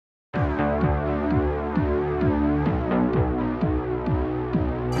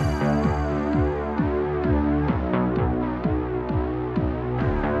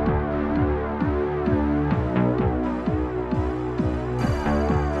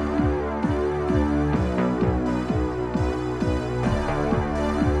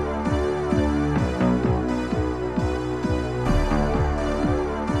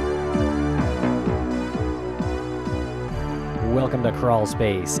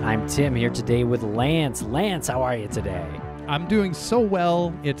Crawlspace. I'm Tim here today with Lance. Lance, how are you today? I'm doing so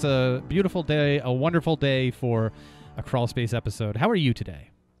well. It's a beautiful day, a wonderful day for a Crawlspace episode. How are you today?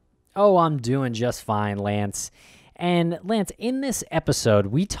 Oh, I'm doing just fine, Lance. And Lance, in this episode,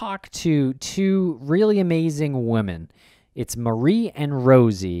 we talk to two really amazing women. It's Marie and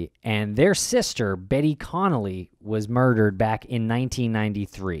Rosie, and their sister, Betty Conley, was murdered back in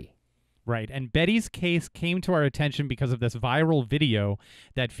 1993. Right, and Betty's case came to our attention because of this viral video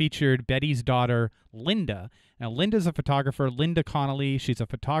that featured Betty's daughter, Linda. Now, Linda's a photographer, Linda Conley. She's a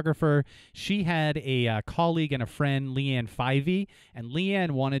photographer. She had a colleague and a friend, Leanne Fivey, and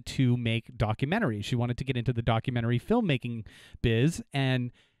Leanne wanted to make documentaries. She wanted to get into the documentary filmmaking biz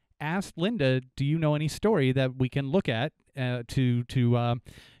and asked Linda, do you know any story that we can look at to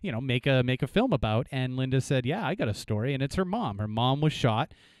make a film about? And Linda said, yeah, I got a story, and it's her mom. Her mom was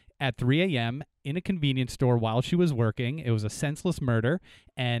shot at 3 a.m. in a convenience store while she was working. It was a senseless murder,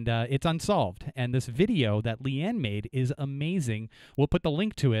 and it's unsolved. And this video that Leanne made is amazing. We'll put the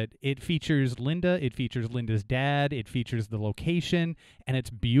link to it. It features Linda. It features Linda's dad. It features the location, and it's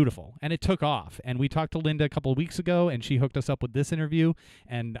beautiful. And it took off. And we talked to Linda a couple of weeks ago, and she hooked us up with this interview,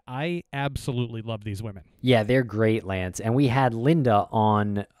 and I absolutely love these women. Yeah, they're great, Lance. And we had Linda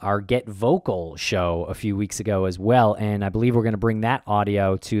on our Get Vocal show a few weeks ago as well, and I believe we're going to bring that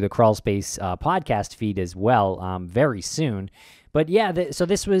audio to the Crawlspace podcast feed as well very soon. But yeah, so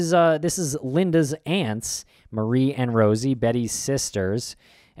this is Linda's aunts, Marie and Rosie, Betty's sisters,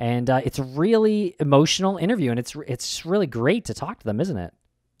 and it's a really emotional interview, and it's really great to talk to them, isn't it?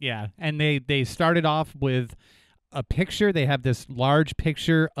 Yeah, and they started off with a picture. They have this large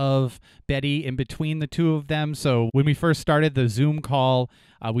picture of Betty in between the two of them. So when we first started the Zoom call,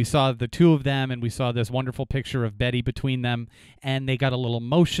 we saw the two of them, and we saw this wonderful picture of Betty between them, and they got a little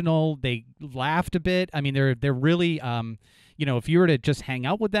emotional. They laughed a bit. I mean, they're really if you were to just hang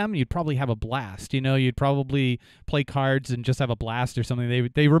out with them, you'd probably have a blast. You'd probably play cards and just have a blast or something.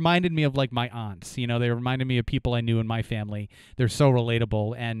 They reminded me of like my aunts. They reminded me of people I knew in my family. They're so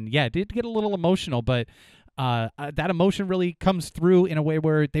relatable. And yeah, it did get a little emotional, but that emotion really comes through in a way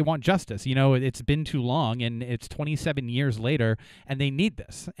where they want justice. It's been too long, and it's 27 years later, and they need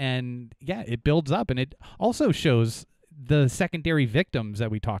this. And yeah, it builds up, and it also shows the secondary victims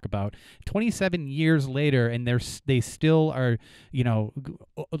that we talk about 27 years later, and they still are,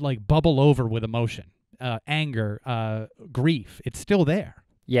 like bubble over with emotion, anger, grief. It's still there.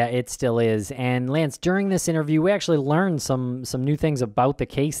 Yeah, it still is. And Lance, during this interview, we actually learned some new things about the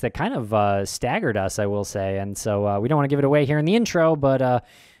case that kind of staggered us, I will say. And so we don't want to give it away here in the intro, but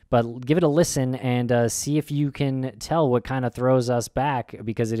give it a listen and see if you can tell what kind of throws us back,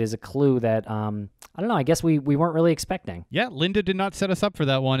 because it is a clue that, I don't know, I guess we weren't really expecting. Yeah, Linda did not set us up for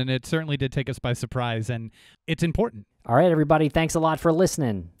that one, and it certainly did take us by surprise, and it's important. All right, everybody, thanks a lot for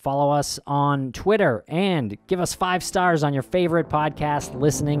listening. Follow us on Twitter and give us 5 stars on your favorite podcast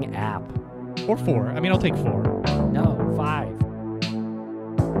listening app. Or 4. I mean, I'll take 4. No, 5.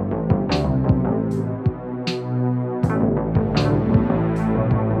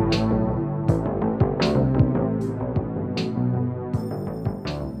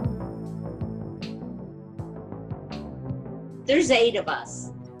 There's 8 of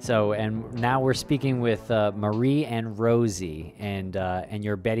us. So, and now we're speaking with Marie and Rosie, and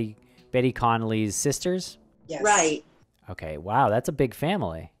your Betty Conley's sisters? Yes. Right. Okay, wow, that's a big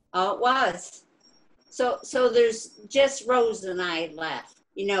family. Oh, it was. So there's just Rose and I left,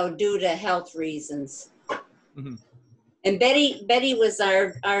 due to health reasons. Mm-hmm. And Betty was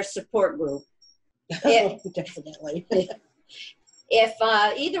our support group. Definitely. If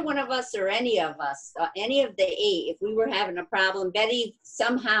either one of us or any of us, any of the 8, if we were having a problem, Betty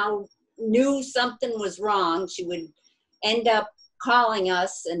somehow knew something was wrong. She would end up calling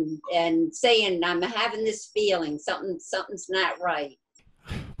us and saying, I'm having this feeling, something's not right.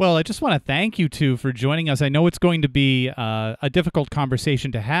 Well, I just want to thank you two for joining us. I know it's going to be a difficult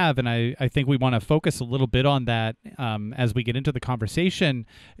conversation to have, and I think we want to focus a little bit on that as we get into the conversation.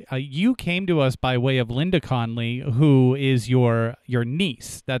 You came to us by way of Linda Conley, who is your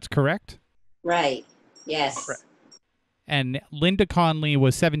niece. That's correct? Right. Yes. Right. And Linda Conley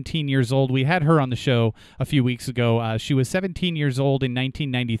was 17 years old. We had her on the show a few weeks ago. She was 17 years old in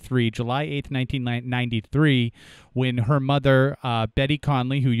 1993, July 8th, 1993, when her mother, Betty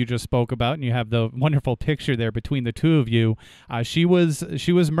Conley, who you just spoke about, and you have the wonderful picture there between the two of you, she was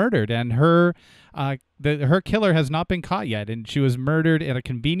murdered, and her killer has not been caught yet, and she was murdered at a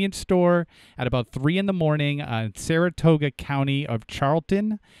convenience store at about 3 in the morning in Saratoga County of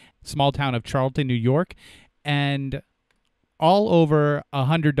Charlton, small town of Charlton, New York, and all over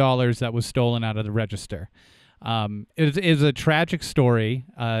 $100 that was stolen out of the register. It is a tragic story.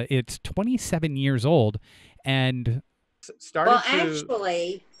 It's 27 years old, and Well,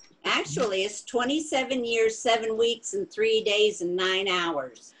 actually, it's 27 years, 7 weeks, and 3 days and 9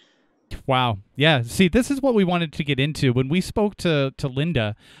 hours. wow. Yeah. See, this is what we wanted to get into. When we spoke to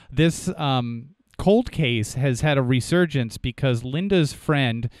Linda, this cold case has had a resurgence because Linda's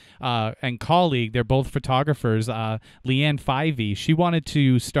friend and colleague, they're both photographers, Leanne Fivey, she wanted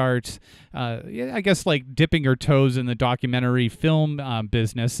to start, I guess, like dipping her toes in the documentary film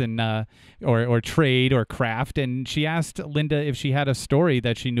business and or trade or craft. And she asked Linda if she had a story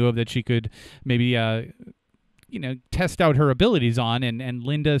that she knew of that she could maybe test out her abilities on, and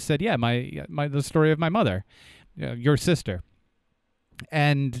Linda said, yeah, the story of my mother, your sister.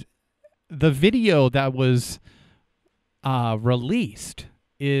 And the video that was released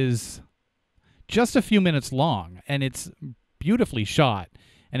is just a few minutes long, and it's beautifully shot,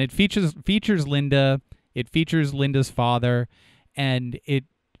 and it features Linda, it features Linda's father, and it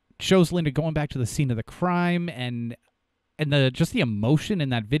shows Linda going back to the scene of the crime, and just the emotion in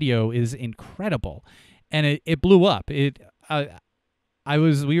that video is incredible. And it blew up. Tim and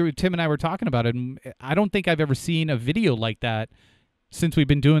I were talking about it, and I don't think I've ever seen a video like that since we've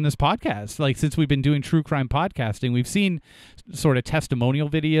been doing this podcast. Like, since we've been doing true crime podcasting, we've seen sort of testimonial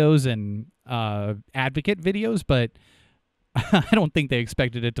videos and advocate videos, but I don't think they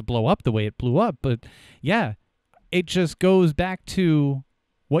expected it to blow up the way it blew up. But yeah, it just goes back to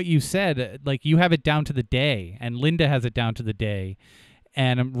what you said. Like, you have it down to the day, and Linda has it down to the day.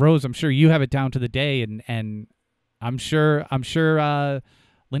 And Rose, I'm sure you have it down to the day, and I'm sure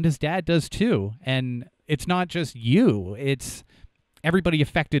Linda's dad does too. And it's not just you; it's everybody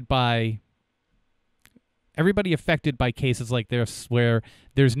affected by cases like this, where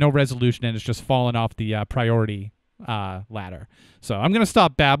there's no resolution and it's just fallen off the priority ladder. So I'm gonna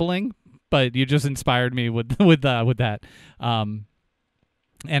stop babbling, but you just inspired me with that.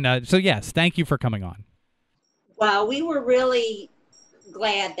 So yes, thank you for coming on. Well, we were really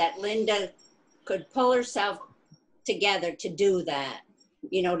glad that Linda could pull herself together to do that,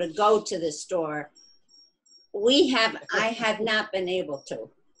 to go to the store. I have not been able to.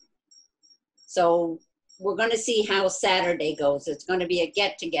 So we're going to see how Saturday goes. It's going to be a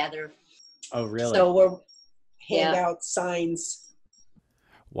get together. Oh, really? So we're Hand out signs.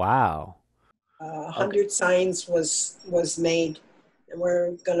 Wow. 100 signs was made, and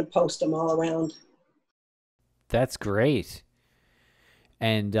we're going to post them all around. That's great.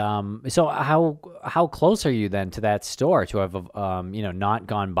 And so how close are you then to that store to have not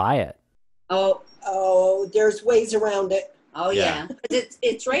gone by it? Oh, there's ways around it. Oh yeah.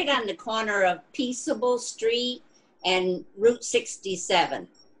 It's right on the corner of Peaceable Street and Route 67.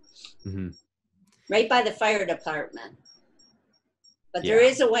 Mm-hmm. Right by the fire department. But there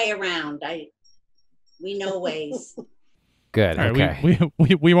is a way around. We know ways. Good. All right, okay.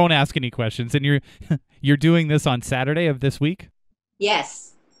 We won't ask any questions. And you're doing this on Saturday of this week?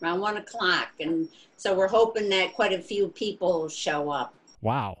 Yes, around 1 o'clock. And so we're hoping that quite a few people show up.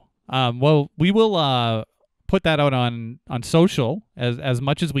 Wow. Well, we will put that out on social as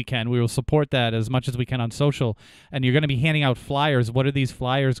much as we can. We will support that as much as we can on social. And you're going to be handing out flyers. What are these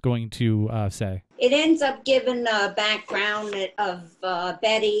flyers going to say? It ends up giving a background of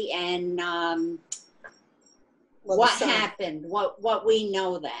Betty and what happened, what we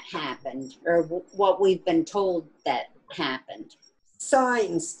know that happened, or what we've been told that happened.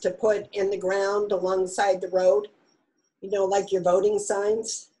 Signs to put in the ground alongside the road, like your voting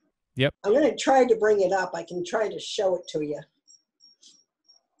signs. Yep. I'm going to try to bring it up. I can try to show it to you.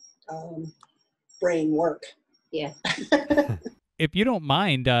 Brain work. Yeah. If you don't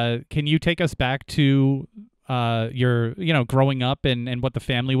mind, can you take us back to your, growing up and what the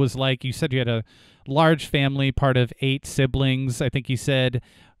family was like? You said you had a large family, part of 8 siblings, I think you said.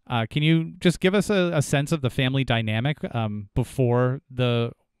 Can you just give us a sense of the family dynamic before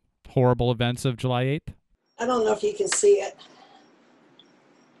the horrible events of July 8th? I don't know if you can see it.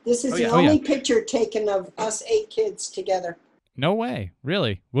 This is the only picture taken of us 8 kids together. No way.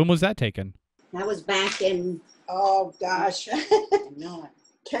 Really? When was that taken? That was back in... Oh, gosh. I know it.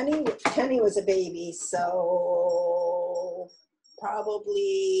 Kenny was a baby, so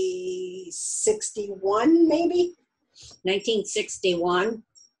probably 61, maybe? 1961.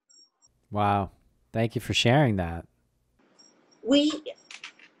 Wow. Thank you for sharing that.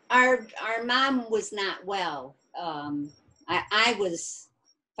 Our mom was not well. I was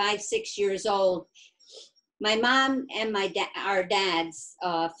 5-6 years old. My mom and our dad's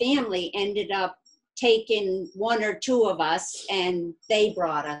family ended up taking 1 or 2 of us, and they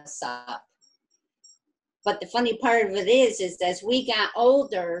brought us up. But the funny part of it is as we got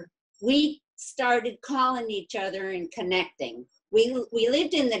older, we started calling each other and connecting. We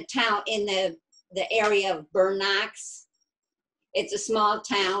lived in the town, in the area of Burnox. It's a small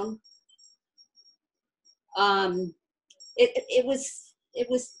town. It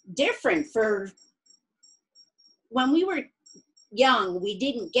was different. For when we were young, we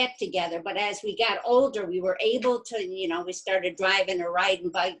didn't get together, but as we got older, we were able to, we started driving or riding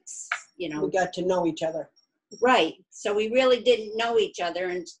bikes, We got to know each other. Right. So we really didn't know each other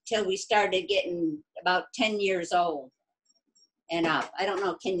until we started getting about 10 years old and up. I don't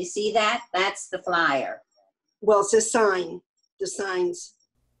know. Can you see that? That's the flyer. Well, it's a sign. The signs.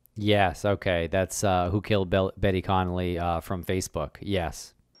 Yes. Okay. That's Who Killed Betty Conley from Facebook.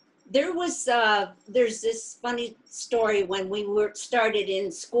 Yes. There's this funny story when we started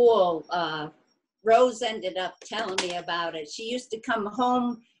in school. Rose ended up telling me about it. She used to come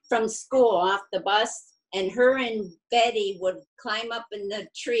home from school off the bus, and her and Betty would climb up in the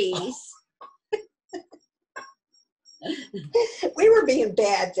trees. We were being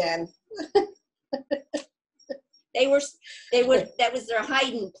bad then. That was their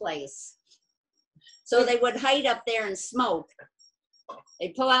hiding place. So they would hide up there and smoke.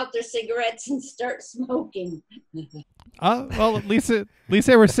 They'd pull out their cigarettes and start smoking. Well, at least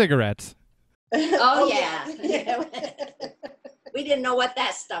they were cigarettes. Oh yeah. We didn't know what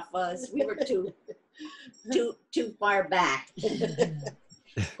that stuff was. We were too far back.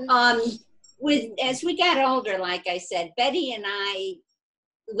 As we got older, like I said, Betty and I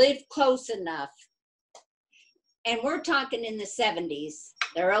lived close enough, and we're talking in the 70s,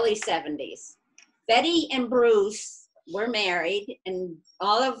 the early 70s. Betty and Bruce were married, and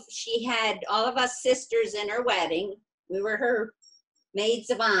she had all of us sisters in her wedding. We were her maids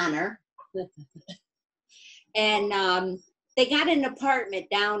of honor. And they got an apartment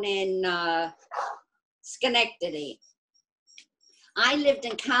down in Schenectady. I lived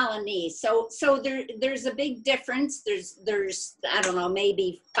in Colony, so there's a big difference. There's I don't know,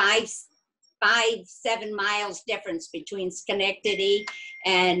 maybe 7 miles difference between Schenectady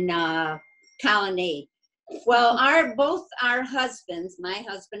and Colony. Well, both our husbands, my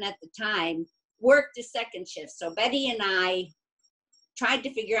husband at the time, worked a second shift. So Betty and I tried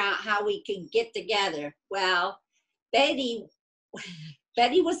to figure out how we could get together. Well, Betty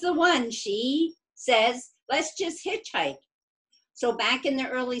was the one. She says, let's just hitchhike. So back in the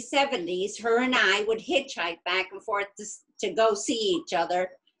early 70s, her and I would hitchhike back and forth to go see each other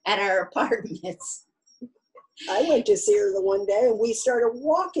at our apartments. I went to see her the one day, and we started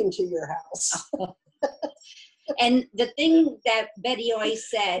walking to your house. And the thing that Betty always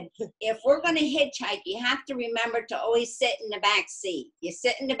said, if we're going to hitchhike, you have to remember to always sit in the back seat. You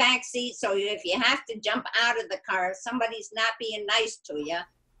sit in the back seat, so if you have to jump out of the car, if somebody's not being nice to you,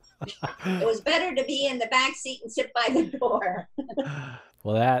 it was better to be in the back seat and sit by the door.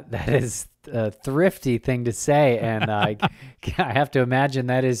 Well, that is a thrifty thing to say, and I have to imagine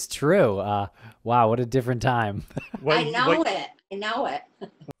that is true. Wow, what a different time. I know it.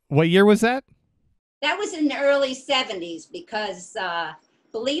 What year was that? That was in the early 70s because,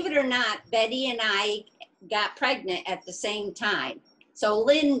 believe it or not, Betty and I got pregnant at the same time. So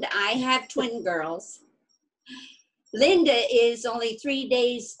Linda, I have twin girls. Linda is only 3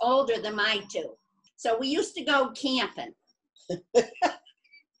 days older than my two. So we used to go camping.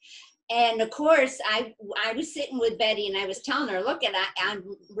 And of course, I was sitting with Betty and I was telling her, look, I'm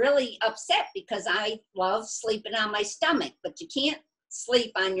really upset because I love sleeping on my stomach, but you can't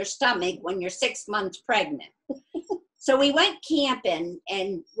sleep on your stomach when you're 6 months pregnant. So we went camping,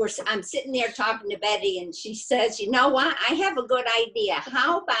 and I'm sitting there talking to Betty, and she says, you know what? I have a good idea.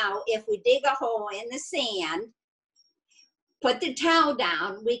 How about if we dig a hole in the sand, put the towel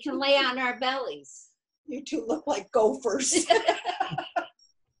down, we can lay on our bellies. You two look like gophers.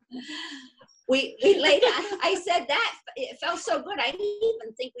 We laid on. I said that. It felt so good. I didn't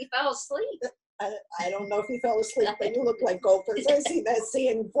even think we fell asleep. I don't know if you fell asleep, but you look like gophers. I see that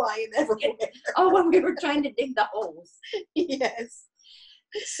sand flying everywhere. Oh, when we were trying to dig the holes. Yes.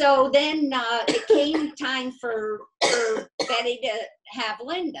 So then it came time for Betty to have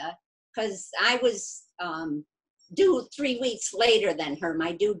Linda, because I was due 3 weeks later than her,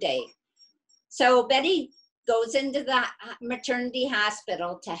 my due date. So Betty goes into the maternity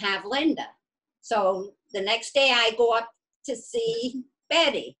hospital to have Linda. So the next day I go up to see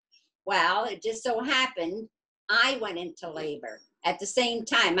Betty. Well, it just so happened I went into labor at the same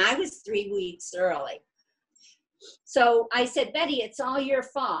time. I was 3 weeks early. So I said, Betty, it's all your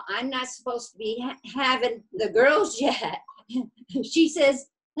fault. I'm not supposed to be having the girls yet. She says,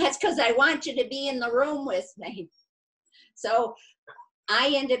 that's because I want you to be in the room with me. So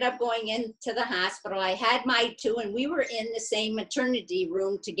I ended up going into the hospital. I had my two, and we were in the same maternity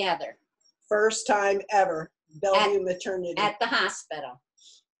room together First time ever, Bellevue Maternity. At the hospital.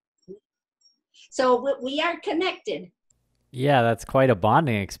 So we are connected. Yeah, that's quite a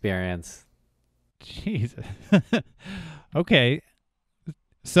bonding experience. Jesus. Okay.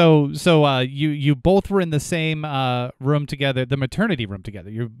 So you both were in the same room together, the maternity room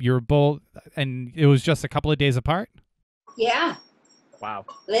together. You're both, and it was just a couple of days apart? Yeah. Wow.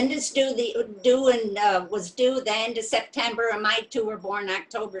 Linda's was due the end of September, and my two were born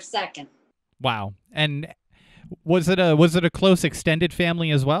October 2nd. Wow. And was it a close extended family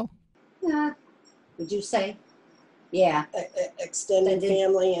as well? Yeah. Would you say? Yeah. Extended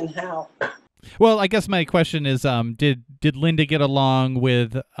family, and how? Well, I guess my question is, did Linda get along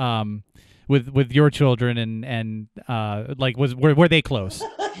with your children, and like were they close?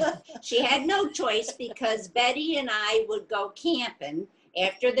 She had no choice, because Betty and I would go camping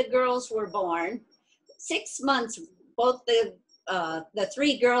after the girls were born. 6 months, both the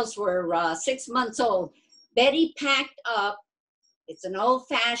three girls were 6 months old. Betty packed up, it's an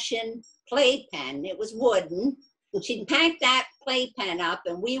old-fashioned playpen, it was wooden. She'd pack that playpen up,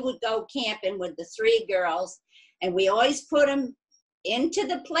 and we would go camping with the three girls, and we always put them into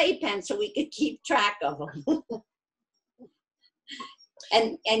the playpen so we could keep track of them.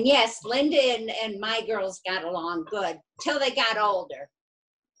 And yes, Linda and my girls got along good till they got older.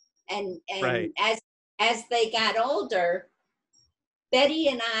 And right. as they got older, Betty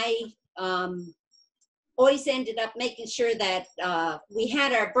and I always ended up making sure that we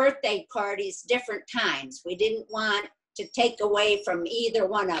had our birthday parties different times. We didn't want to take away from either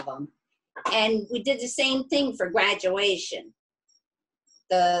one of them. And we did the same thing for graduation.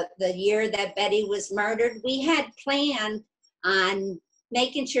 The year that Betty was murdered, we had planned on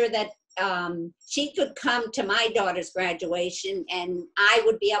making sure that she could come to my daughter's graduation, and I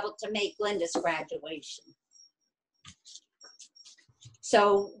would be able to make Linda's graduation.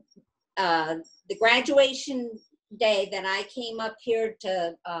 So the graduation day that I came up here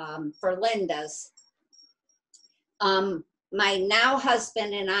to for Linda's, my now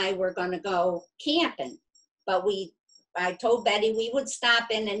husband and I were going to go camping, but I told Betty we would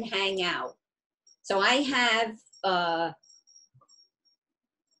stop in and hang out. So I have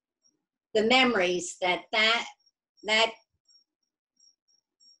the memories that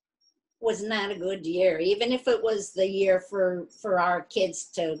was not a good year, even if it was the year for our kids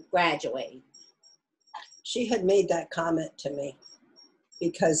to graduate. She had made that comment to me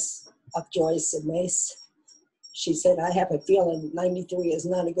because of Joyce and Mace. She said, I have a feeling 93 is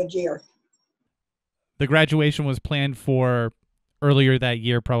not a good year. The graduation was planned for earlier that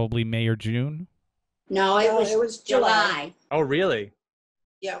year, probably May or June? No, it was July. Oh, really?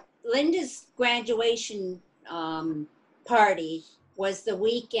 Yeah. Linda's graduation party was the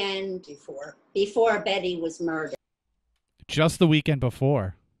weekend before Betty was murdered. Just the weekend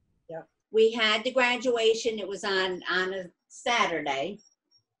before? Yeah. We had the graduation. It was on a Saturday.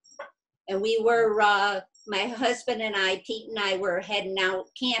 And we were, my husband and I, Pete and I, were heading out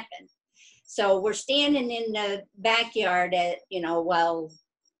camping. So we're standing in the backyard while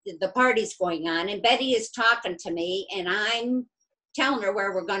the party's going on. And Betty is talking to me, and I'm telling her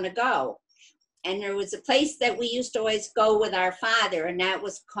where we're going to go. And there was a place that we used to always go with our father, and that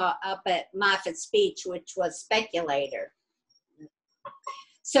was up at Moffitt's Beach, which was Speculator.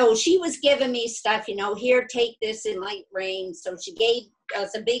 So she was giving me stuff, here, take this, it might rain. So she gave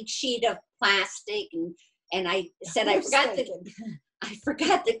us a big sheet of plastic, and I said, I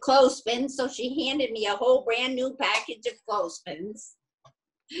forgot the clothespins. So she handed me a whole brand new package of clothespins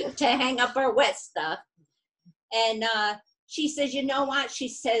to hang up our wet stuff. And she says, you know what? She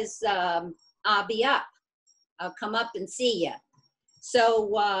says, I'll be up. I'll come up and see you.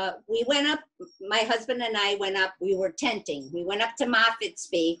 So we went up, my husband and I went up, we were tenting. We went up to Moffitt's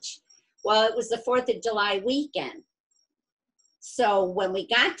Beach. Well, it was the 4th of July weekend. So when we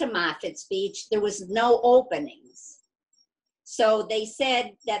got to Moffitt's Beach, there was no openings. So they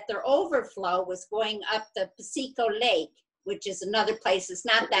said that their overflow was going up the Pico Lake, which is another place. It's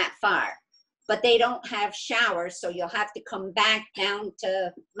not that far, but they don't have showers. So you'll have to come back down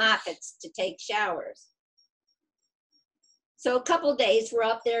to Moffitt's to take showers. So a couple days we're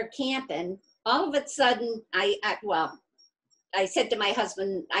up there camping. All of a sudden, I said to my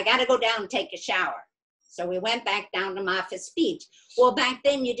husband, I got to go down and take a shower. So we went back down to Moffitt's Beach. Well, back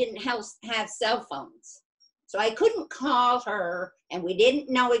then you didn't have cell phones. So I couldn't call her, and we didn't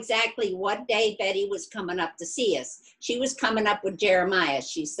know exactly what day Betty was coming up to see us. She was coming up with Jeremiah.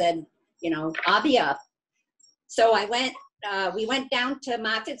 She said, I'll be up. So we went down to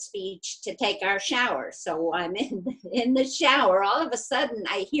Moffitt's Beach to take our shower. So I'm in the shower. All of a sudden,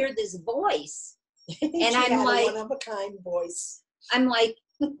 I hear this voice. And I'm like, one of a kind voice. I'm like,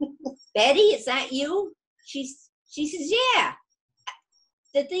 Betty, is that you? She says, yeah.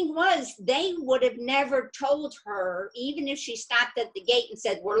 The thing was, they would have never told her, even if she stopped at the gate and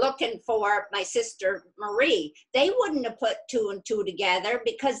said, we're looking for my sister Marie. They wouldn't have put 2 and 2 together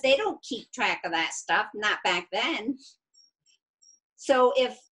because they don't keep track of that stuff, not back then. So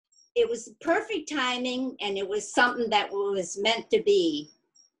if it was perfect timing and it was something that was meant to be,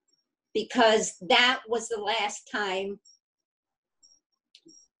 because that was the last time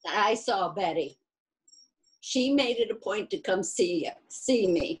that I saw Betty. She made it a point to come see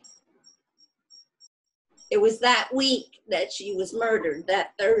me. It was that week that she was murdered,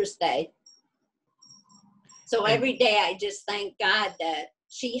 that Thursday. So every day I just thank God that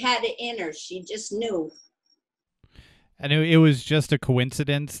she had it in her. She just knew. And it was just a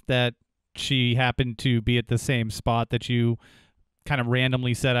coincidence that she happened to be at the same spot that you kind of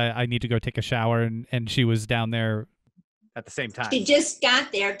randomly said, I need to go take a shower, and she was down there at the same time. She just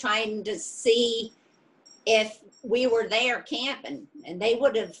got there trying to see if we were there camping, and they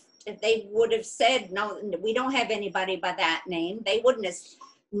would have said, no, we don't have anybody by that name. They wouldn't have,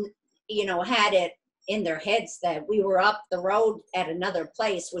 had it in their heads that we were up the road at another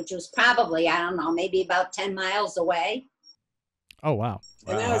place, which was probably, I don't know, maybe about 10 miles away. Oh, wow.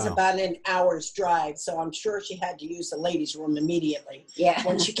 And that was about an hour's drive, so I'm sure she had to use the ladies' room immediately. Yeah.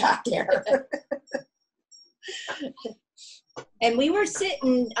 When she got there. And we were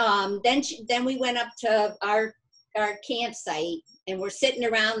sitting, then we went up to our campsite, and we're sitting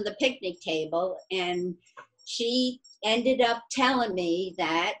around the picnic table, and she ended up telling me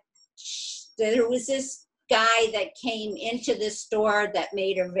that there was this guy that came into the store that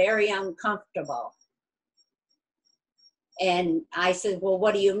made her very uncomfortable. And I said, well,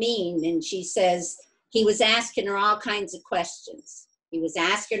 what do you mean? And she says, he was asking her all kinds of questions. He was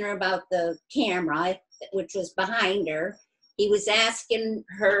asking her about the camera, which was behind her. He was asking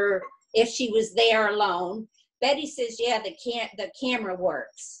her if she was there alone. Betty says, yeah, the camera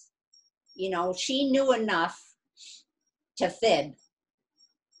works. She knew enough to fib.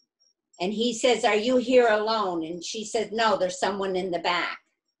 And he says, are you here alone? And she said, no, there's someone in the back.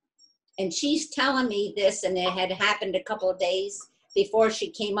 And she's telling me this, and it had happened a couple of days before she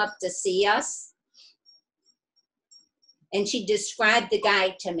came up to see us. And she described the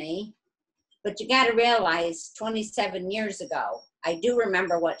guy to me. But you got to realize, 27 years ago, I do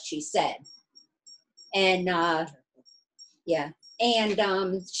remember what she said. And,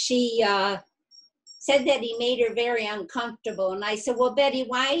 she said that he made her very uncomfortable. And I said, well, Betty,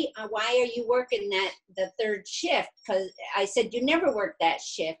 why are you working the third shift? Because I said, you never worked that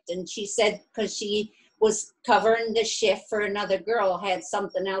shift. And she said, because she was covering the shift for another girl, had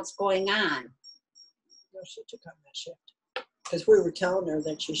something else going on. No, she took on that shift. Because we were telling her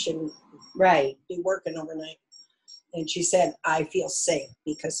that she shouldn't be working overnight. And she said, I feel safe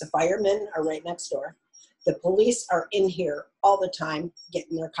because the firemen are right next door. The police are in here all the time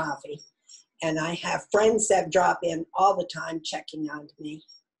getting their coffee. And I have friends that drop in all the time checking on me.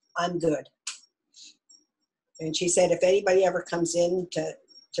 I'm good. And she said, if anybody ever comes in to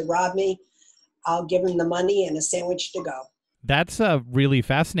rob me, I'll give them the money and a sandwich to go. That's really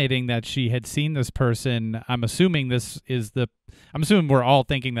fascinating that she had seen this person. I'm assuming we're all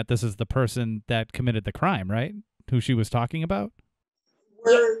thinking that this is the person that committed the crime, right? Who she was talking about?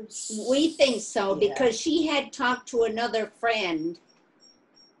 We think so, because she had talked to another friend,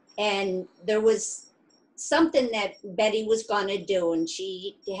 and there was something that Betty was going to do, and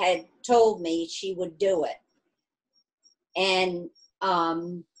she had told me she would do it. And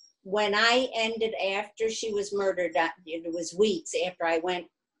when I ended after she was murdered, it was weeks after I went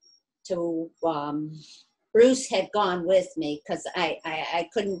to, Bruce had gone with me because I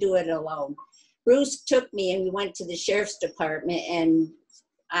couldn't do it alone. Bruce took me and we went to the sheriff's department, and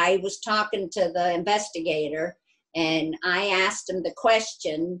I was talking to the investigator, and I asked him the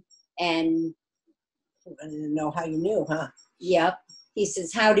question, and I didn't know how you knew, huh? Yep. He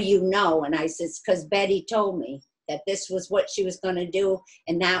says, how do you know? And I says, because Betty told me that this was what she was going to do,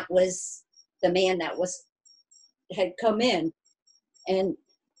 and that was the man that had come in. And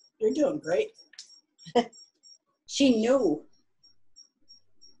you're doing great. She knew.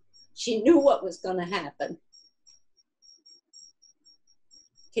 She knew what was going to happen.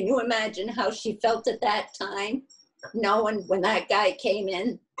 Can you imagine how she felt at that time, knowing when that guy came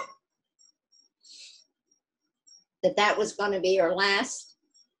in that was going to be her last?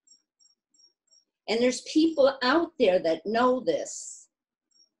 And there's people out there that know this.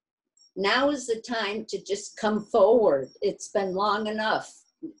 Now is the time to just come forward. It's been long enough.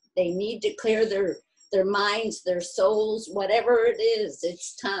 They need to clear their minds, their souls, whatever it is,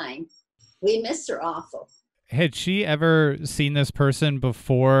 it's time. We miss her awful. Had she ever seen this person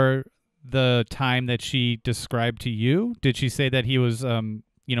before the time that she described to you? Did she say that he was,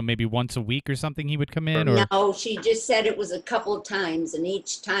 maybe once a week or something he would come in? Or No, she just said it was a couple of times, and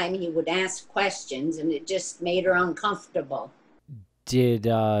each time he would ask questions, and it just made her uncomfortable.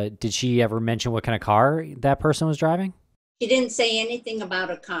 Did she ever mention what kind of car that person was driving? She didn't say anything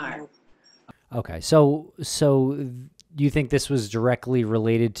about a car. Okay, so you think this was directly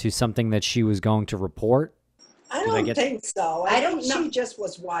related to something that she was going to report? I don't think so. I don't know. She just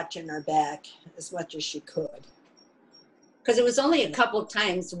was watching her back as much as she could. Because it was only a couple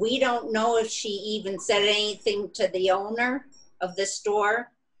times. We don't know if she even said anything to the owner of the store,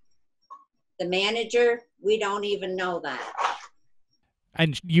 the manager. We don't even know that.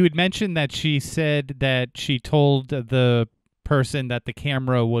 And you had mentioned that she said that she told the person that the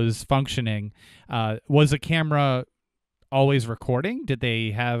camera was functioning. Was the camera always recording? Did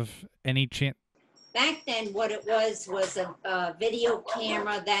they have any chance? Back then, what it was a video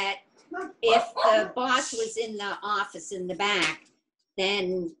camera that if the boss was in the office in the back,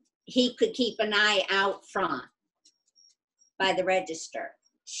 then he could keep an eye out front by the register.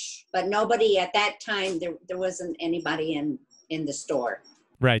 But nobody at that time, there wasn't anybody in the store.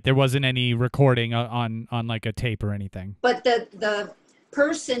 Right. There wasn't any recording on like a tape or anything. But the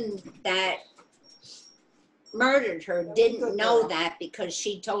person that murdered her didn't know that because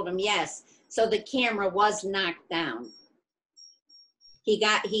she told him yes. So the camera was knocked down.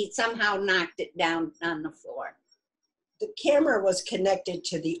 He somehow knocked it down on the floor. The camera was connected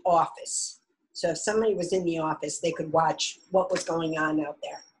to the office. So if somebody was in the office, they could watch what was going on out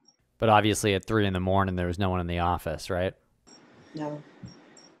there. But obviously at 3 a.m, there was no one in the office, right? No.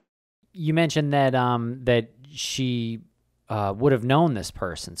 You mentioned that that she would have known this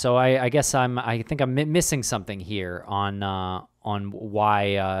person. So I guess I think I'm missing something here on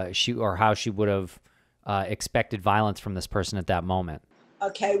why she or how she would have expected violence from this person at that moment.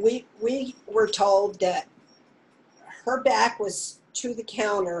 Okay, we were told that her back was to the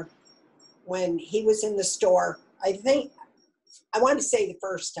counter when he was in the store. I want to say the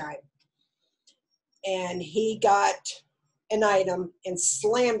first time. And he got an item and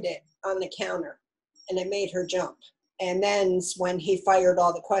slammed it on the counter, and it made her jump. And then when he fired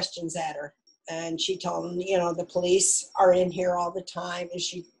all the questions at her, and she told him, the police are in here all the time, and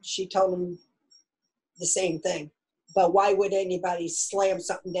she told him the same thing. But why would anybody slam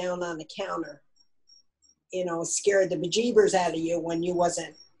something down on the counter? Scare the bejeebers out of you when you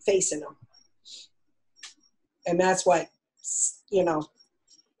wasn't facing them. And that's what,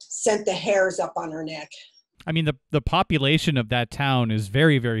 sent the hairs up on her neck. I mean, the population of that town is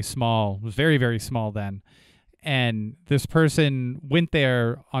very, very small. It was very, very small then. And this person went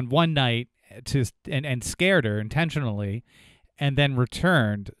there on one night and scared her intentionally, and then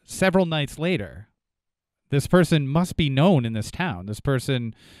returned several nights later. This person must be known in this town. This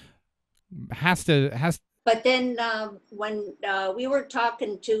person has. But then when we were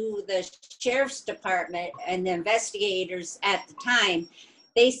talking to the sheriff's department and the investigators at the time,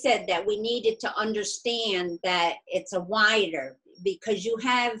 they said that we needed to understand that it's a wider, because you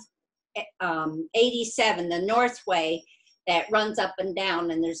have 87, the Northway, that runs up and down,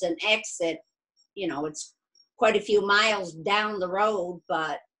 and there's an exit, it's quite a few miles down the road,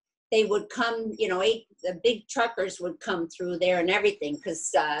 but they would come, the big truckers would come through there and everything,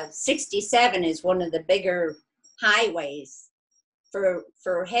 because 67 is one of the bigger highways for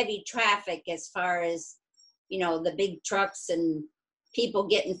heavy traffic, as far as, the big trucks and people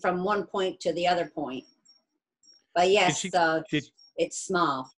getting from one point to the other point. But yes, it's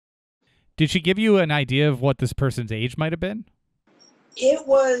small. Did she give you an idea of what this person's age might have been? It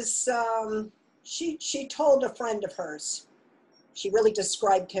was, she told a friend of hers. She really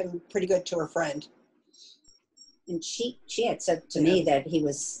described him pretty good to her friend. And she had said to me that he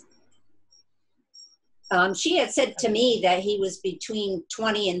was, between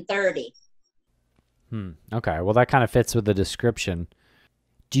 20 and 30. Okay, well that kind of fits with the description.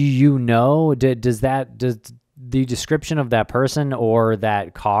 Do you know, does the description of that person or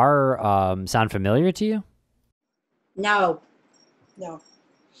that car sound familiar to you? No.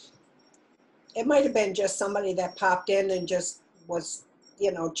 It might have been just somebody that popped in and just was,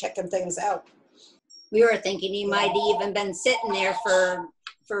 checking things out. We were thinking he might have even been sitting there for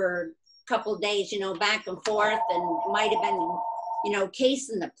a couple of days, back and forth, and it might have been,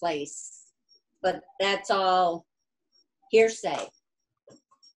 casing the place. But that's all hearsay.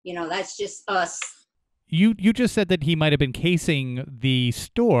 That's just us. You just said that he might have been casing the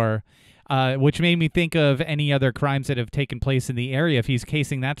store, which made me think of any other crimes that have taken place in the area. If he's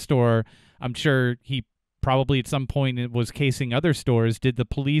casing that store, I'm sure he probably at some point was casing other stores. Did the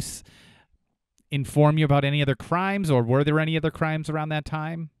police inform you about any other crimes, or were there any other crimes around that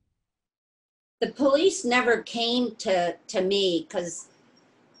time? The police never came to me because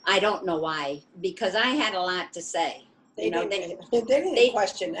I don't know why, because I had a lot to say. They didn't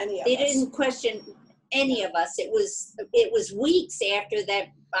question any of us. They didn't question any of us. It was weeks after that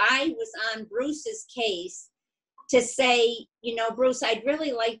I was on Bruce's case to say, you know, Bruce, I'd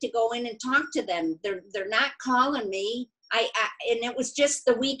really like to go in and talk to them. They're not calling me. And it was just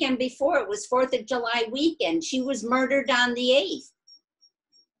the weekend before. It was 4th of July weekend. She was murdered on the 8th.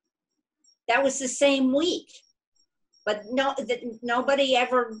 That was the same week. But nobody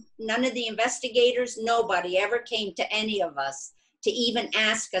ever, none of the investigators, nobody ever came to any of us to even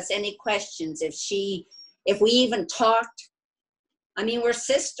ask us any questions. If we even talked. I mean, we're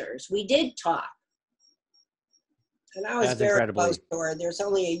sisters. We did talk. And I was very close to her. There's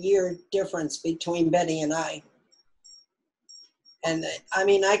only a year difference between Betty and I. And I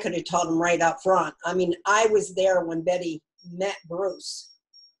mean, I could have told him right up front. I mean, I was there when Betty met Bruce.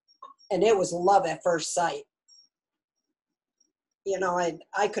 And it was love at first sight. You know,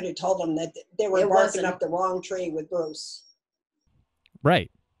 I could have told them that they were barking up the wrong tree with Bruce. Right.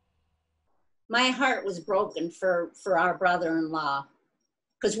 My heart was broken for our brother-in-law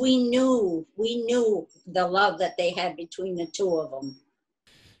because we knew the love that they had between the two of them.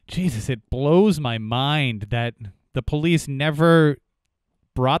 Jesus, it blows my mind that the police never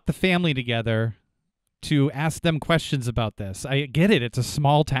brought the family together to ask them questions about this. I get it. It's a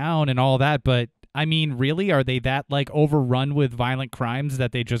small town and all that, but I mean, really, are they that like overrun with violent crimes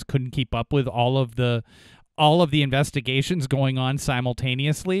that they just couldn't keep up with all of the investigations going on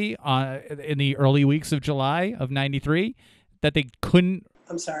simultaneously in the early weeks of July of '93? That they couldn't.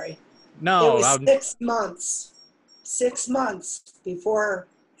 I'm sorry. No, it was 6 months. 6 months before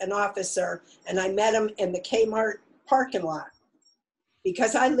an officer, and I met him in the Kmart parking lot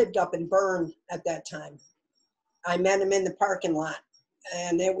because I lived up in Bern at that time. I met him in the parking lot,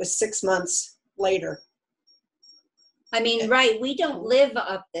 and it was 6 months later. I mean, right, we don't live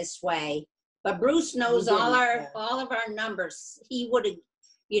up this way, but Bruce knows all of our numbers. He would have,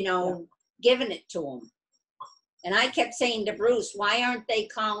 you know, given it to him. And I kept saying to Bruce, why aren't they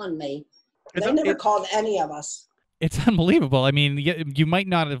calling me? They never called any of us. It's unbelievable. I mean, you might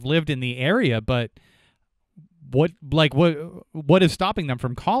not have lived in the area, but what is stopping them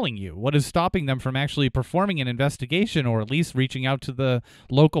from calling you? What is stopping them from actually performing an investigation, or at least reaching out to the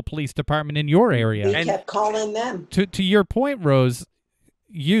local police department in your area? We kept calling them. To your point, Rose,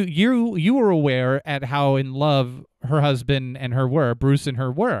 you were aware at how in love her husband and her were, Bruce and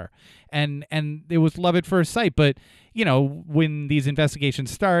her were, and it was love at first sight. But you know, when these investigations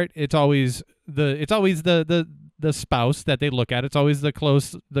start, it's always the spouse that they look at. It's always the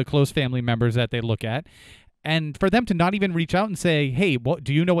close family members that they look at. And for them to not even reach out and say, hey,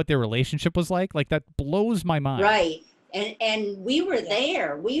 do you know what their relationship was like? Like, that blows my mind. Right. And we were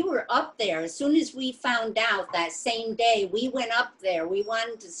there. We were up there. As soon as we found out that same day, we went up there. We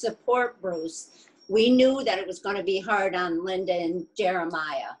wanted to support Bruce. We knew that it was going to be hard on Linda and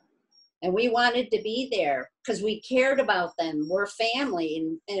Jeremiah. And we wanted to be there because we cared about them. We're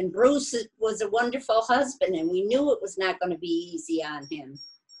family. And Bruce was a wonderful husband, and we knew it was not going to be easy on him.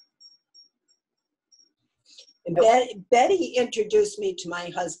 And Betty introduced me to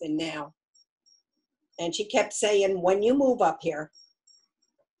my husband now. And she kept saying, when you move up here.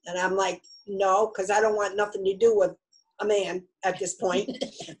 And I'm like, no, because I don't want nothing to do with a man at this point.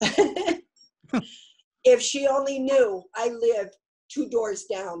 If she only knew I lived 2 doors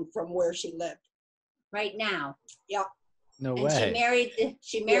down from where she lived. Right now. Yeah. No and way.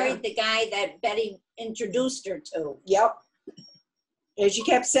 She married the guy that Betty introduced her to. Yep. And she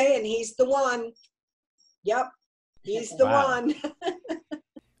kept saying, he's the one. Yep, he's the one.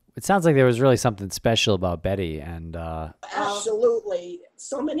 It sounds like there was really something special about Betty, and absolutely,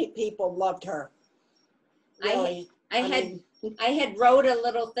 so many people loved her. Really. I had wrote a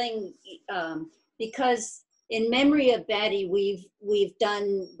little thing because in memory of Betty, we've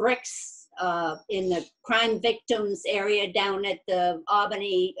done bricks in the crime victims area down at the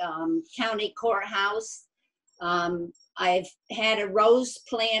Albany County Courthouse. I've had a rose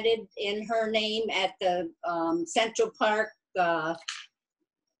planted in her name at the Central Park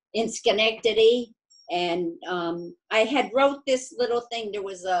in Schenectady. And I had wrote this little thing. There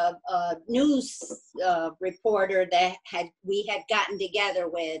was a news reporter that we had gotten together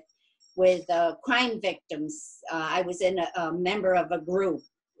with crime victims. I was a member of a group.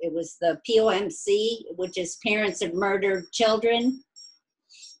 It was the POMC, which is Parents of Murdered Children.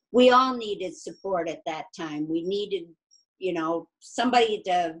 We all needed support at that time. We needed, you know, somebody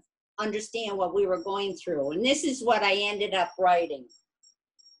to understand what we were going through. And this is what I ended up writing.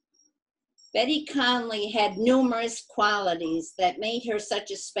 Betty Conley had numerous qualities that made her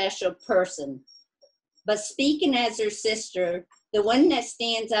such a special person. But speaking as her sister, the one that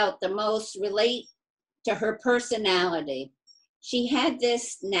stands out the most relate to her personality. She had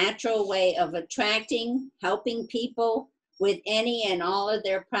this natural way of attracting, helping people with any and all of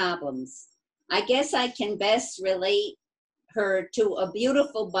their problems. I guess I can best relate her to a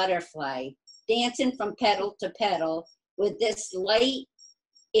beautiful butterfly dancing from petal to petal with this light,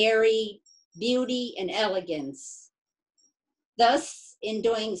 airy beauty and elegance. Thus, in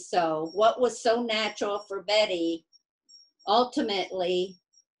doing so, what was so natural for Betty ultimately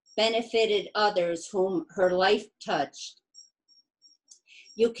benefited others whom her life touched.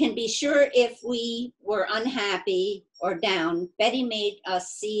 You can be sure if we were unhappy or down, Betty made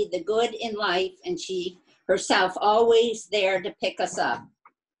us see the good in life, and she herself always there to pick us up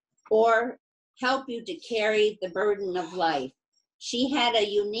or help you to carry the burden of life. She had a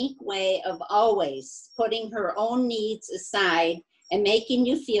unique way of always putting her own needs aside and making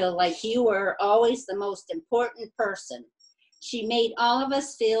you feel like you were always the most important person. She made all of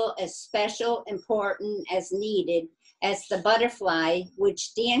us feel as special, important, as needed as the butterfly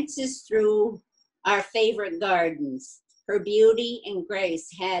which dances through our favorite gardens. Her beauty and grace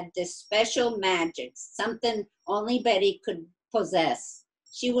had this special magic, something only Betty could possess.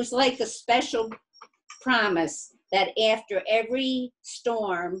 She was like a special promise that after every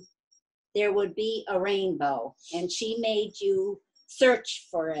storm, there would be a rainbow, and she made you search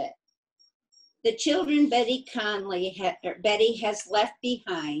for it. The children Betty has left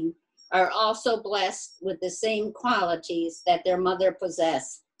behind are also blessed with the same qualities that their mother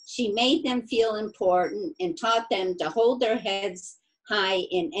possessed. She made them feel important and taught them to hold their heads high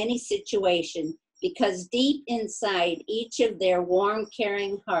in any situation, because deep inside each of their warm,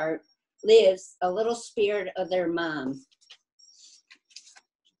 caring heart lives a little spirit of their mom.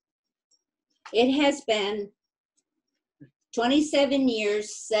 It has been 27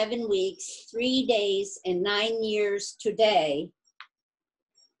 years, 7 weeks, 3 days, and 9 years today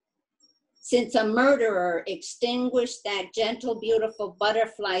since a murderer extinguished that gentle, beautiful,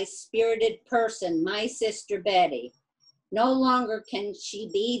 butterfly-spirited person, my sister Betty. No longer can she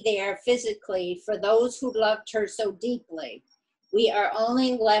be there physically for those who loved her so deeply. We are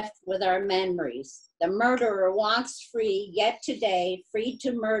only left with our memories. The murderer walks free, yet today, free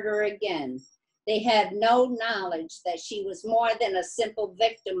to murder again. They had no knowledge that she was more than a simple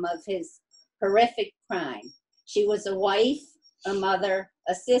victim of his horrific crime. She was a wife, a mother,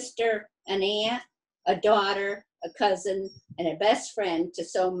 a sister, an aunt, a daughter, a cousin, and a best friend to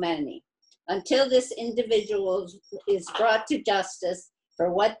so many. Until this individual is brought to justice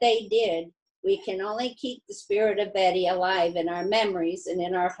for what they did, we can only keep the spirit of Betty alive in our memories and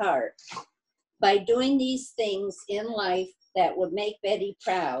in our heart. By doing these things in life that would make Betty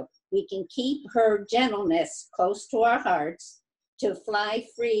proud, we can keep her gentleness close to our hearts, to fly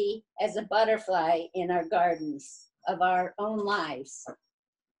free as a butterfly in our gardens of our own lives.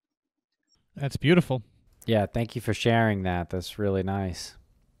 That's beautiful. Yeah, thank you for sharing that. That's really nice.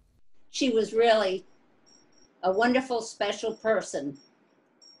 She was really a wonderful, special person.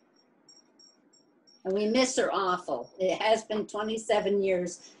 And we miss her awful. It has been 27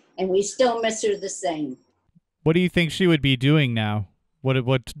 years, and we still miss her the same. What do you think she would be doing now? What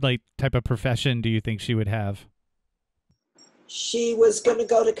like type of profession do you think she would have? She was going to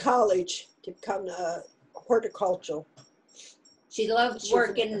go to college to become a horticultural. She loved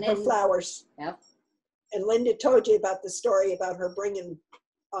working her flowers. Yep. And Linda told you about the story about her bringing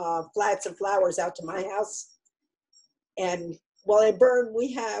flats of flowers out to my house. And well, in Bern,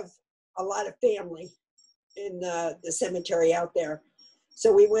 we have a lot of family in the cemetery out there.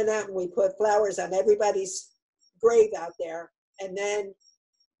 So we went out and we put flowers on everybody's grave out there. And then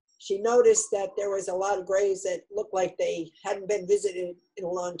she noticed that there was a lot of graves that looked like they hadn't been visited in a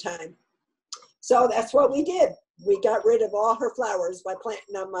long time. So that's what we did. We got rid of all her flowers by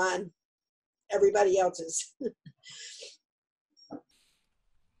planting them on everybody else's.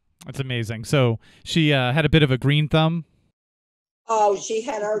 That's amazing. So she had a bit of a green thumb. Oh, she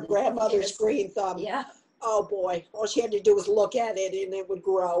had our grandmother's green thumb. Yeah. Oh boy, all she had to do was look at it and it would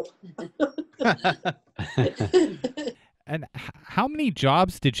grow. And how many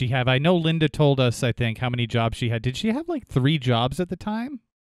jobs did she have? I know Linda told us, I think, how many jobs she had. Did she have like 3 jobs at the time?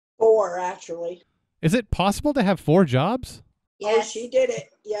 4, actually. Is it possible to have 4 jobs? Yes. Oh, she did it.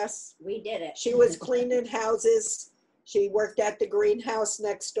 Yes. We did it. She was cleaning houses. She worked at the greenhouse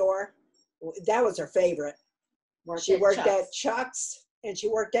next door. That was her favorite. She worked at Chuck's and she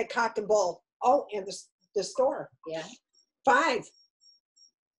worked at Cock and Bull. Oh, and the store. Yeah. 5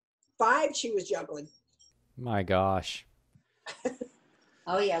 she was juggling. My gosh.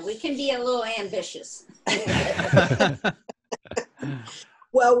 Oh yeah, we can be a little ambitious.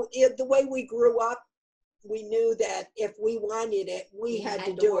 Well, the way we grew up, we knew that if we wanted it, we had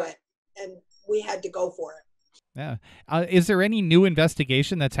to do it, and we had to go for it. Yeah. Is there any new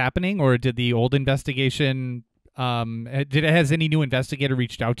investigation that's happening, or did the old investigation, has any new investigator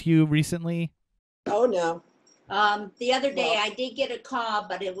reached out to you recently? Oh, no. The other day I did get a call,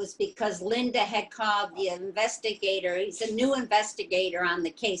 but it was because Linda had called the investigator. He's a new investigator on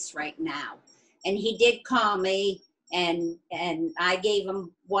the case right now. And he did call me, and I gave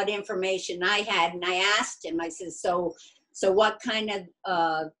him what information I had. And I asked him, I said, so what kind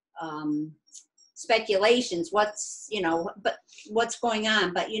of speculations, what's going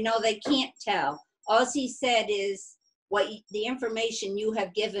on? But, they can't tell. All he said is the information you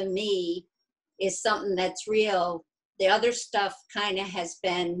have given me is something that's real. The other stuff kind of has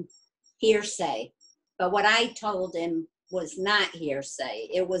been hearsay. But what I told him was not hearsay.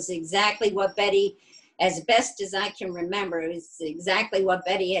 It was exactly what Betty, as best as I can remember, it was exactly what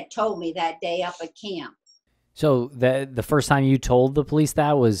Betty had told me that day up at camp. So the first time you told the police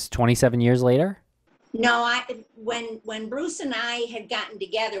that was 27 years later? No, when Bruce and I had gotten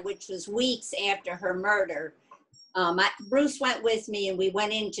together, which was weeks after her murder, Bruce went with me, and we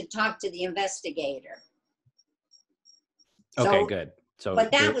went in to talk to the investigator. Okay, good. So,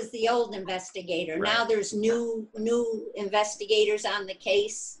 but that was the old investigator. Right. Now there's new investigators on the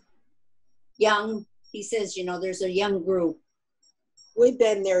case. Young, he says, there's a young group. We've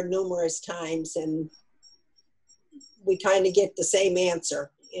been there numerous times, and we kind of get the same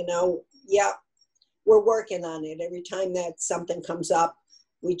answer. Yeah, we're working on it. Every time that something comes up,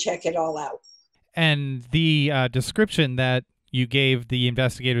 we check it all out. And the description that you gave the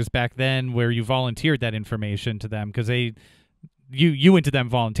investigators back then, where you volunteered that information to them, because you went to them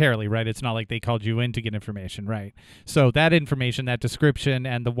voluntarily, right? It's not like they called you in to get information, right? So that information, that description,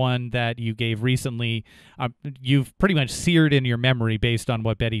 and the one that you gave recently, you've pretty much seared in your memory based on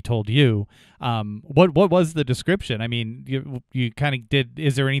what Betty told you. What was the description? I mean, you kind of did.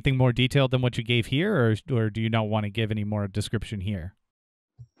 Is there anything more detailed than what you gave here, or do you not want to give any more description here?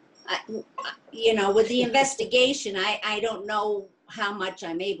 With the investigation, I don't know how much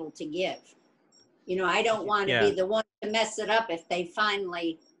I'm able to give. I don't want to be the one to mess it up if they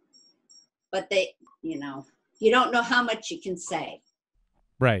finally, but you don't know how much you can say.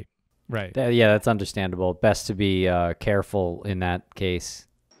 Right. Yeah, that's understandable. Best to be careful in that case.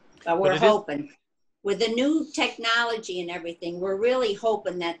 But we're hoping. With the new technology and everything, we're really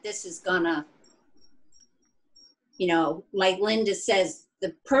hoping that this is gonna, like Linda says,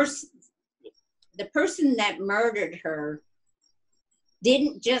 the person that murdered her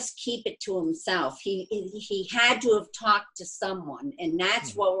didn't just keep it to himself. He had to have talked to someone, and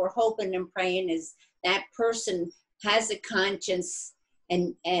that's what we're hoping and praying, is that person has a conscience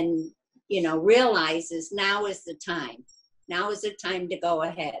and realizes now is the time. Now is the time to go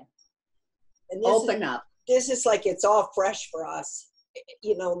ahead and open up. This is like it's all fresh for us,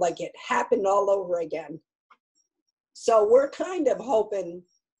 like it happened all over again. So we're kind of hoping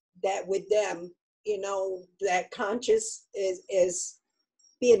that with them, that conscience is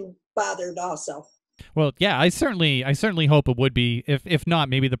being bothered also. Well, yeah, I certainly hope it would be. If not,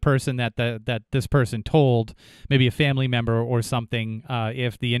 maybe the person that this person told, maybe a family member or something.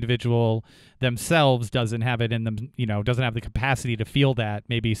 If the individual themselves doesn't have it in them, doesn't have the capacity to feel that,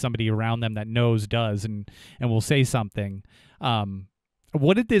 maybe somebody around them that knows does, and will say something.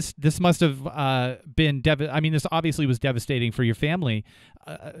 What did this must have been? I mean, this obviously was devastating for your family.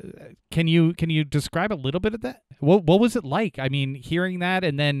 Can you describe a little bit of that? What was it like? I mean, hearing that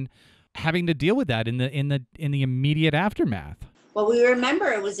and then having to deal with that in the immediate aftermath. Well, we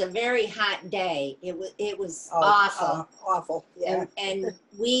remember it was a very hot day. It was awful. Awful. Yeah. And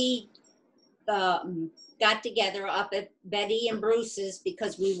we got together up at Betty and Bruce's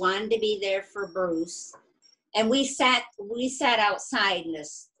because we wanted to be there for Bruce. And we sat outside, and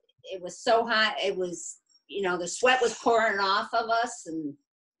it was so hot. It was, the sweat was pouring off of us. And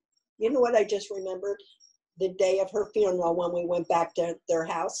you know what I just remembered? The day of her funeral, when we went back to their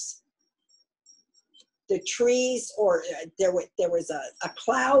house, the trees, or there was a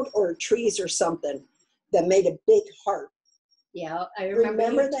cloud or trees or something that made a big heart. Yeah, I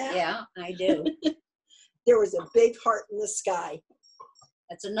remember that. Yeah, I do. There was a big heart in the sky.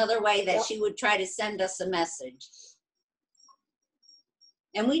 That's another way that she would try to send us a message.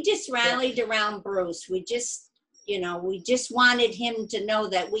 And we just rallied around Bruce. We just wanted him to know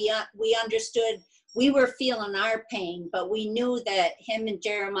that we understood. We were feeling our pain, but we knew that him and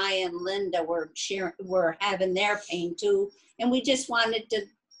Jeremiah and Linda were having their pain too. And we just wanted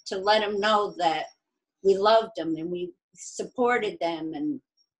to let him know that we loved him, and we supported them. And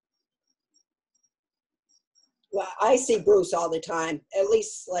Well, I see Bruce all the time, at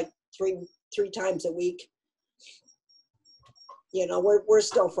least like three times a week. You know, we're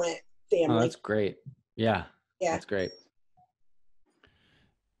still family. Oh, that's great. Yeah. Yeah. That's great.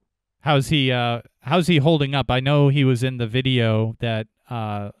 How's he holding up? I know he was in the video, that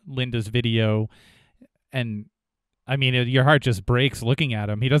Linda's video, and I mean, your heart just breaks looking at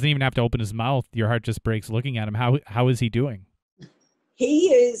him. He doesn't even have to open his mouth. Your heart just breaks looking at him. How is he doing?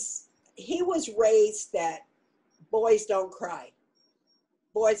 He was raised that boys don't cry.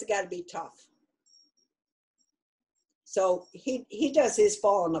 Boys got to be tough. So he does his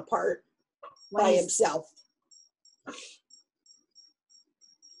falling apart by himself.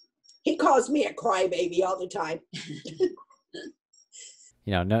 He calls me a crybaby all the time.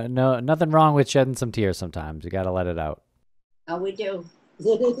 You know, no, nothing wrong with shedding some tears sometimes. You got to let it out. oh, we do.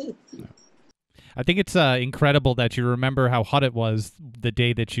 I think it's incredible that you remember how hot it was the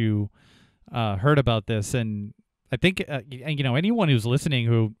day that you heard about this. And I think, you know, anyone who's listening,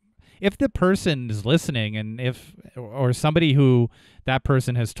 who, if the person is listening, and or somebody who that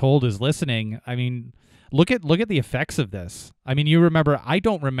person has told is listening, I mean, look at the effects of this. I mean, you remember, I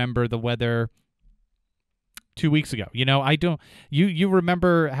don't remember the weather 2 weeks ago. You know, I don't, you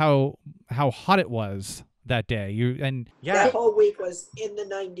remember how hot it was that day. That whole week was in the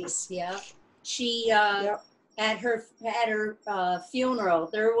 90s. Yeah. She, at her funeral,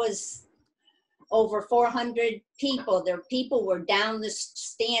 there was over 400 people. People were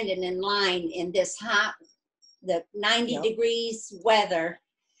standing in line in this hot, the 90 degrees weather,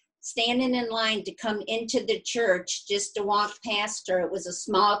 standing in line to come into the church, just to walk past her. It was a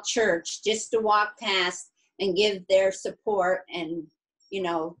small church, just to walk past and give their support. And, you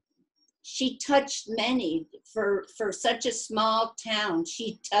know, she touched many for such a small town.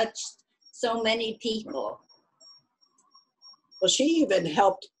 She touched so many people. Well, she even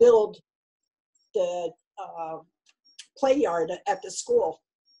helped build the play yard at the school.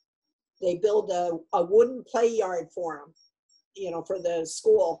 They built a wooden play yard for them, you know, for the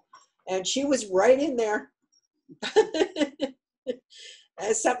school. And she was right in there.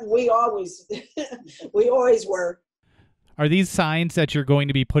 That's something we always were. Are these signs that you're going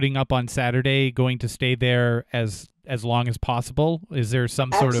to be putting up on Saturday going to stay there as long as possible? Is there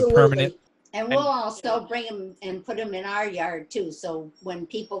some sort of permanent? And we'll also bring them and put them in our yard too. So when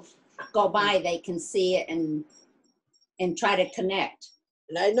people go by, they can see it and try to connect.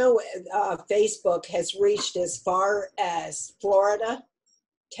 And I know Facebook has reached as far as Florida,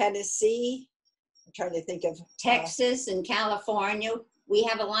 Tennessee. I'm trying to think of Texas and California. We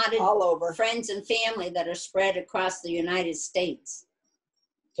have a lot of all over friends and family that are spread across the United States.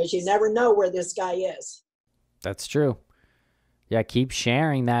 Because you never know where this guy is. That's true. Yeah, keep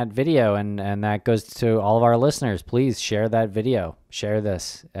sharing that video, and that goes to all of our listeners. Please share that video. Share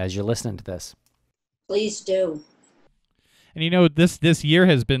this as you're listening to this. Please do. And you know, this year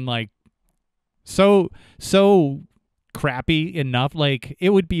has been like so crappy enough. Like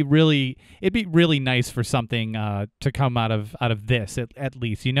it'd be really nice for something to come out of this at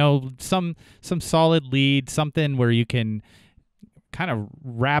least. You know, some solid lead, something where you can kind of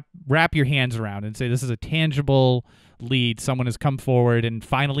wrap your hands around and say this is a tangible lead. Someone has come forward and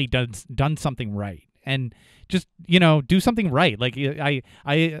finally done something right. And just, you know, do something right. Like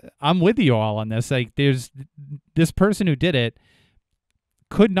I'm with you all on this. Like there's this person who did it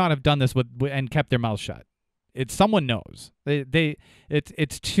could not have done this and kept their mouth shut. It's someone knows.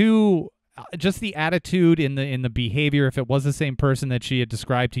 It's too just the attitude in the behavior. If it was the same person that she had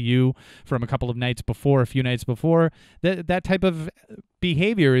described to you from a few nights before, that type of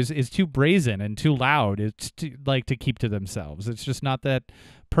behavior is too brazen and too loud. It's to keep to themselves. It's just not that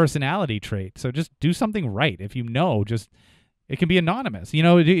personality trait. So just do something right. If you know, it can be anonymous. You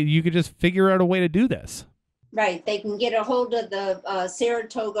know, you could just figure out a way to do this. Right. They can get a hold of the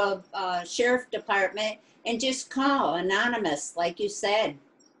Saratoga Sheriff Department and just call anonymous, like you said.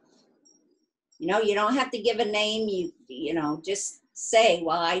 You know, you don't have to give a name. You know, just say,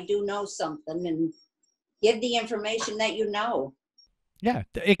 well, I do know something, and give the information that you know. Yeah,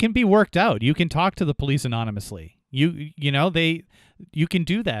 it can be worked out. You can talk to the police anonymously. You can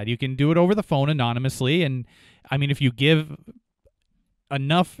do that. You can do it over the phone anonymously. And I mean, if you give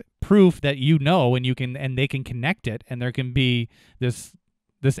enough proof that you know, and they can connect it, and there can be this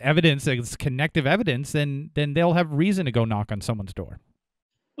evidence, this connective evidence, then they'll have reason to go knock on someone's door.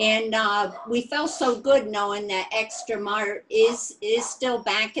 And we felt so good knowing that Extra Mart is still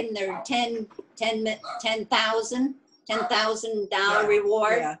backing their $10,000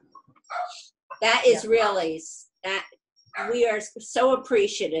 reward. Yeah. That is really, that we are so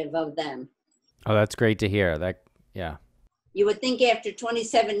appreciative of them. Oh, that's great to hear. Yeah. You would think after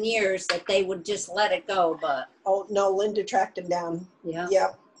 27 years that they would just let it go, but Oh no, Linda tracked him down. yeah.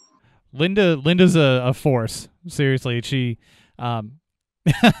 Yep. Linda's a force. Seriously, she, yeah.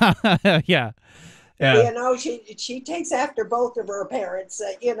 Yeah. You know, she takes after both of her parents.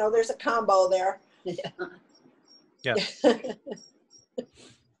 You know, there's a combo there. Yeah.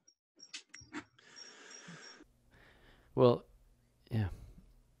 Well, yeah.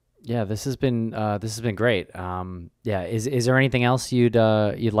 Yeah, this has been great. Yeah, is there anything else you'd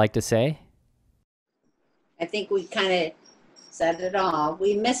like to say? I think we kind of said it all.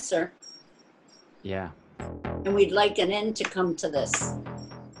 We miss her, Yeah. and we'd like an end to come to this.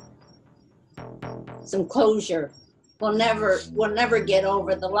 Some closure. We'll never get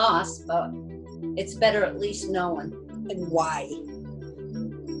over the loss, but it's better at least knowing. And why?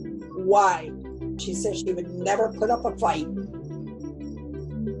 Why? She said she would never put up a fight.